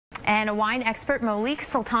And a wine expert, Monique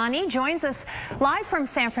Soltani, joins us live from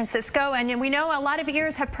San Francisco. And we know a lot of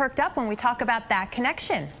ears have perked up when we talk about that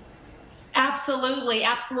connection. Absolutely,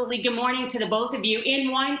 absolutely. Good morning to the both of you. In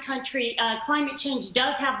wine country, climate change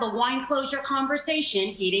does have the wine closure conversation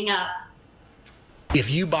heating up. If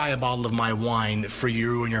you buy a bottle of my wine for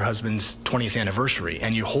you and your husband's 20th anniversary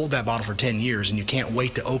and you hold that bottle for 10 years and you can't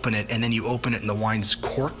wait to open it, and then you open it and the wine's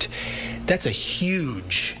corked, that's a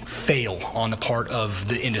huge fail on the part of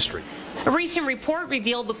the industry. A recent report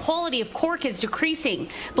revealed the quality of cork is decreasing,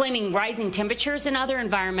 blaming rising temperatures and other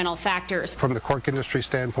environmental factors. From the cork industry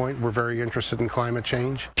standpoint, we're very interested in climate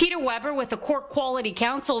change. Peter Weber with the Cork Quality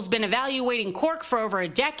Council has been evaluating cork for over a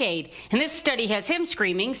decade, and this study has him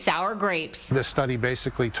screaming sour grapes. This study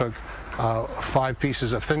basically took 5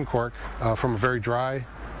 pieces of thin cork from a very dry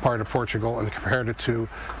part of Portugal and compared it to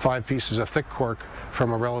 5 pieces of thick cork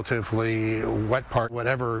from a relatively wet part.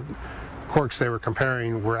 Whatever corks they were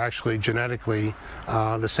comparing were actually genetically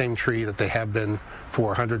the same tree that they have been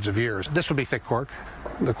for hundreds of years. This would be thick cork.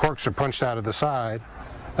 The corks are punched out of the side.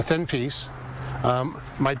 A thin piece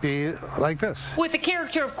might be like this. With the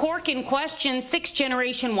character of cork in question,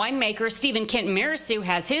 6th-generation winemaker Stephen Kenton Marisu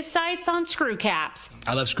has his sights on screw caps.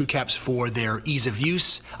 I love screw caps for their ease of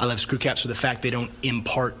use. I love screw caps for the fact they don't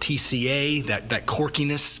impart TCA, that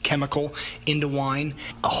corkiness chemical, into wine.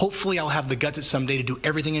 Hopefully I'll have the guts at someday to do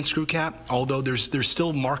everything in screw cap, although there's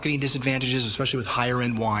still marketing disadvantages, especially with higher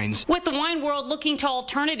end wines. With the wine world looking to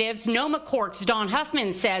alternatives, Noma Cork's Don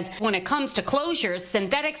Huffman says when it comes to closures,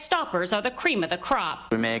 synthetic stoppers are the cream of the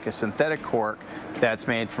crop. We make a synthetic cork that's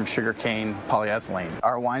made from sugarcane polyethylene.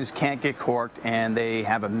 Our wines can't get corked and they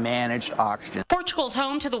have a managed oxygen. Portugal's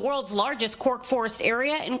home to the world's largest cork forest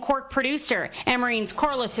area and cork producer. Amarine's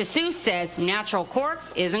Carlos Jesus says natural cork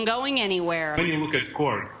isn't going anywhere. When you look at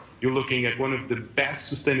cork, you're looking at one of the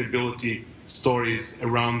best sustainability stories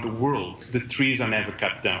around the world. The trees are never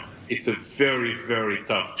cut down. It's a very, very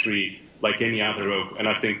tough tree, like any other oak, and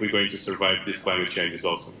I think we're going to survive this climate changes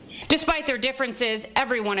also. Despite their differences,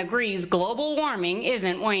 everyone agrees global warming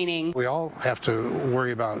isn't waning. We all have to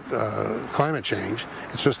worry about climate change.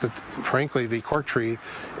 It's just that, frankly, the cork tree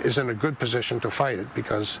is in a good position to fight it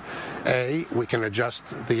because, A, we can adjust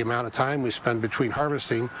the amount of time we spend between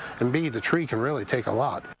harvesting, and B, the tree can really take a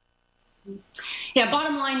lot. Yeah,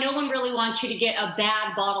 bottom line, no one really wants you to get a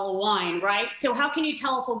bad bottle of wine, right? So how can you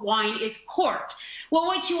tell if a wine is corked? Well,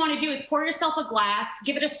 what you want to do is pour yourself a glass,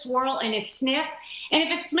 give it a swirl and a sniff. And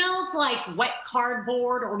if it smells like wet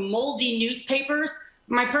cardboard or moldy newspapers,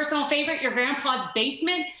 my personal favorite, your grandpa's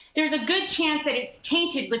basement, there's a good chance that it's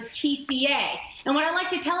tainted with TCA. And what I like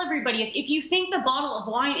to tell everybody is if you think the bottle of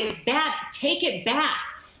wine is bad, take it back.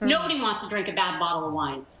 Nobody wants to drink a bad bottle of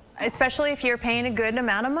wine. Especially if you're paying a good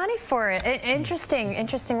amount of money for it. Interesting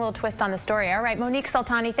little twist on the story. All right, Monique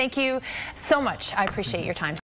Soltani, thank you so much. I appreciate your time.